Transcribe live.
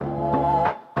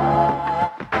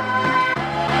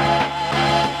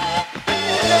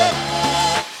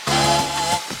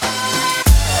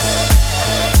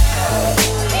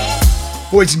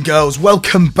Boys and girls,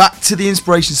 welcome back to the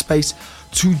Inspiration Space.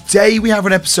 Today we have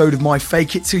an episode of my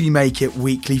Fake It Till You Make It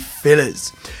weekly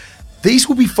fillers. These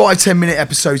will be 5-10 minute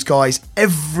episodes, guys.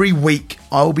 Every week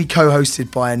I will be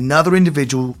co-hosted by another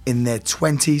individual in their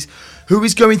 20s who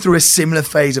is going through a similar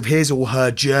phase of his or her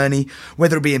journey,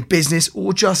 whether it be in business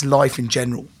or just life in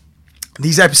general.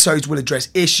 These episodes will address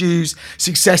issues,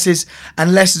 successes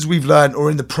and lessons we've learned or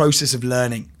in the process of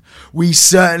learning. We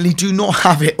certainly do not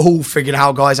have it all figured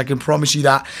out, guys, I can promise you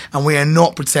that, and we are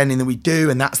not pretending that we do,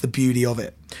 and that's the beauty of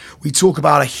it. We talk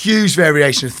about a huge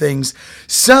variation of things,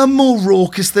 some more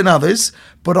raucous than others,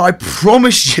 but I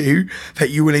promise you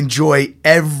that you will enjoy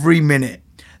every minute.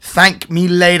 Thank me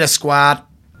later, squad.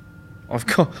 I've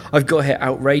got here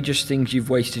outrageous things you've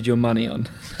wasted your money on.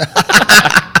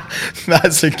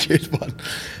 That's a good one.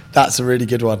 That's a really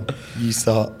good one. You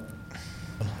start.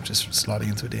 I'm just sliding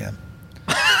into a DM.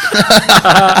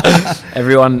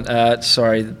 Everyone,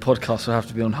 sorry, the podcast will have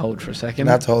to be on hold for a second.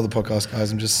 I have to hold the podcast,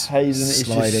 guys. I'm just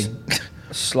sliding. Just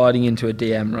sliding into a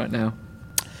DM right now.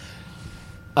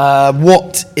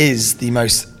 What is the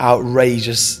most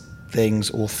outrageous thing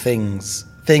or things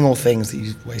that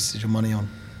you've wasted your money on?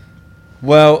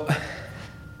 Well,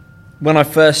 when I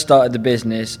first started the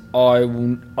business, I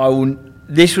will.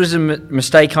 This was a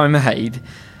mistake I made,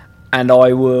 and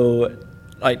I will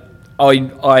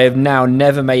I have now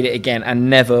never made it again and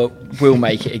never will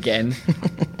make it again.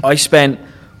 I spent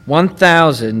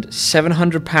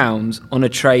 £1,700 on a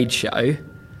trade show,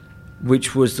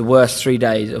 which was the worst 3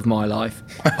 days of my life.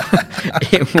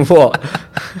 What?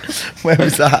 Where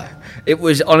was that? It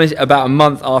was honestly about a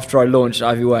month after I launched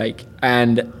Ivy Wake,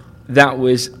 and that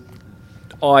was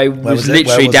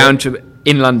literally down to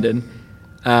in London.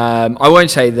 I won't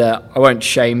say that. I won't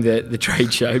shame the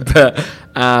trade show, but.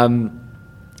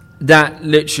 That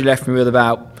literally left me with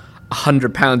about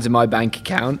 £100 in my bank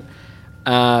account.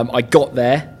 I got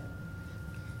there.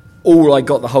 All I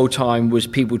got the whole time was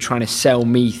people trying to sell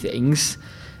me things.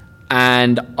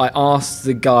 And I asked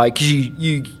the guy, because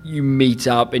you meet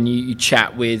up and you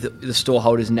chat with the store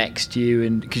holders next to you,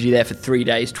 and because you're there for 3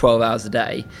 days, 12 hours a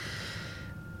day.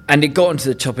 And it got into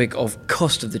the topic of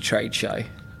cost of the trade show.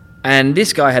 And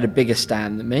this guy had a bigger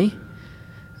stand than me.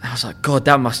 I was like, God,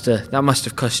 that must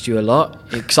have cost you a lot,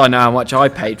 because I know how much I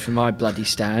paid for my bloody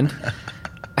stand.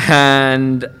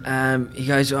 And he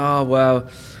goes, oh, well,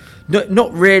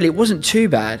 not really. It wasn't too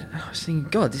bad. I was thinking,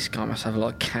 God, this guy must have a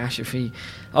lot of cash. I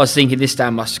was thinking this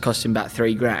stand must have cost him about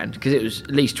 £3,000, because it was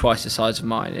at least twice the size of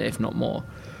mine, if not more.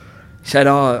 He said,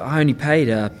 oh, I only paid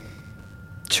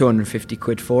 250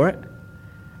 quid for it.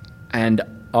 And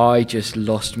I just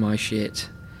lost my shit.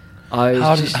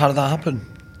 How did that happen?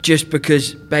 Just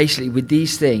because basically with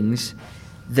these things,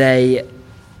 if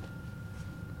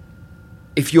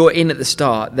you're in at the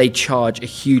start, they charge a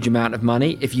huge amount of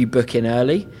money if you book in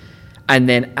early. And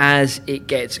then as it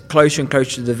gets closer and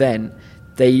closer to the event,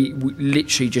 they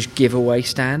literally just give away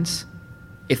stands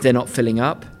if they're not filling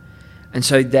up. And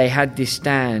so they had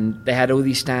all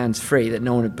these stands free that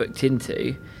no one had booked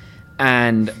into.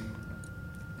 And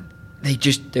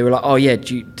they were like, oh yeah,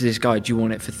 do you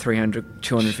want it for 300,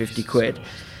 250 quid?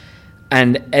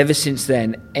 And ever since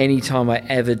then, anytime I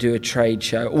ever do a trade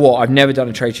show, well, I've never done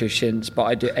a trade show since,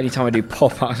 but anytime I do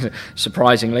pop-up,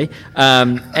 surprisingly,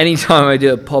 anytime I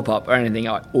do a pop-up or anything,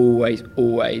 I always,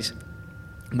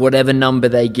 whatever number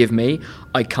they give me,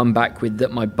 I come back with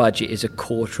that my budget is a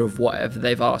quarter of whatever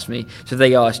they've asked me. So if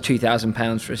they ask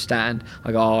 £2,000 for a stand,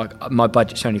 I go, oh, my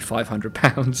budget's only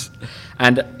 £500.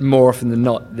 And more often than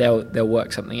not, they'll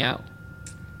work something out.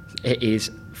 It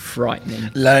is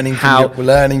frightening. Learning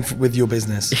with your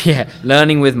business. Yeah,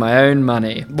 learning with my own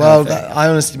money. Well, I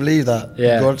honestly believe that.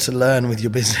 Yeah. You've got to learn with your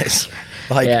business.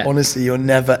 Honestly, you're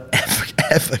never,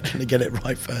 ever going to get it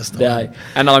right first time. No,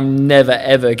 and I'm never,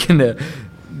 ever going to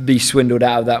be swindled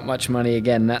out of that much money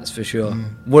again, that's for sure.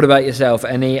 What about yourself?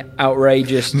 Any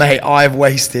outrageous... Mate, I've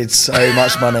wasted so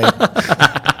much money.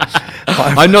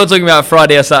 I'm not talking about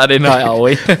Friday or Saturday night, are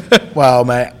we? Well,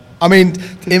 mate, I mean,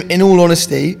 in all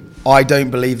honesty, I don't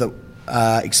believe that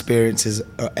experiences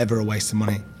are ever a waste of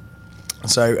money.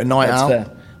 So a night out, fair.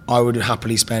 I would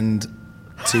happily spend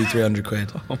 200-300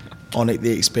 quid on it,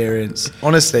 the experience.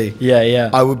 Honestly,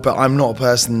 yeah, I would. But I'm not a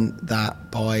person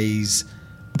that buys,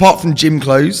 apart from gym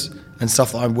clothes and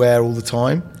stuff that I wear all the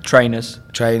time. Trainers,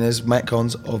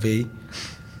 Metcons, Ovi.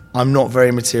 I'm not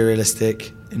very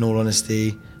materialistic. In all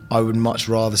honesty, I would much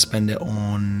rather spend it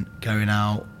on going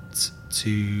out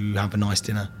to have a nice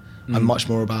dinner. I'm much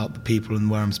more about the people and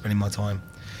where I'm spending my time.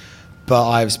 But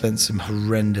I've spent some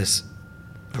horrendous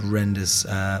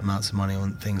amounts of money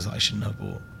on things that I shouldn't have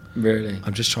bought. Really?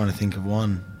 I'm just trying to think of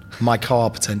one. My car,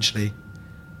 potentially.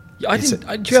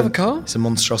 Do you have a car? It's a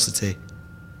monstrosity.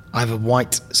 I have a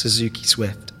white Suzuki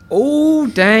Swift. Oh,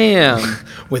 damn.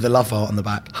 With a love heart on the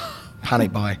back.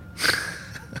 Panic buy.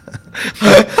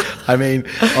 I mean,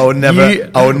 I will never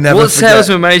What forget.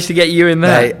 salesman managed to get you in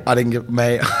there? Mate, I didn't get,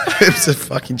 mate. It was a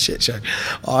fucking shit show.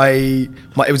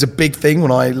 It was a big thing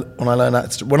when I learned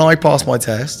that. When I passed my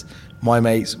test, my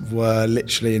mates were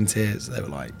literally in tears. They were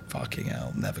like, "Fucking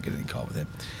hell, never get in a car with him."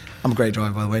 I'm a great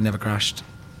driver, by the way. Never crashed.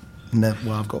 Well,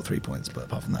 I've got 3 points, but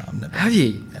apart from that, I'm never. Have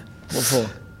you? Yeah. What for?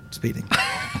 Speeding.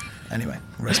 Anyway,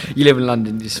 rest me. You live in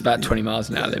London, it's about 20 miles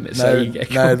an hour limit.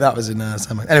 No, that was in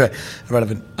Sandbank. Anyway,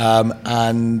 irrelevant.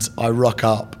 And I rock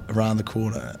up around the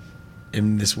corner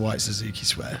in this white Suzuki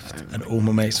Swift, and all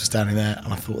my mates were standing there,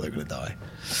 and I thought they were going to die.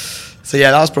 So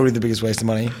yeah, that was probably the biggest waste of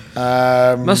money.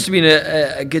 Must have been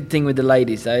a good thing with the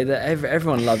ladies, though, that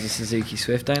everyone loves a Suzuki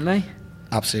Swift, don't they?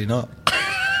 Absolutely not.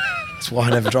 That's why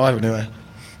I never drive anywhere.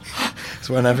 That's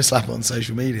why I never slap it on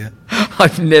social media.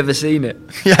 I've never seen it.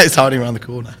 Yeah, it's hiding around the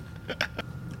corner.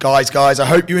 Guys, I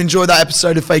hope you enjoyed that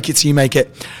episode of Fake It Till You Make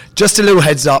It. Just a little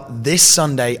heads up, this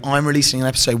Sunday I'm releasing an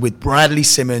episode with Bradley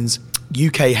Simmons,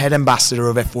 UK head ambassador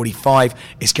of F45.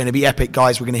 It's going to be epic,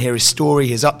 guys. We're going to hear his story,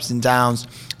 his ups and downs.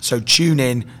 So tune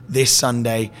in this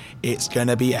Sunday. It's going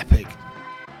to be epic.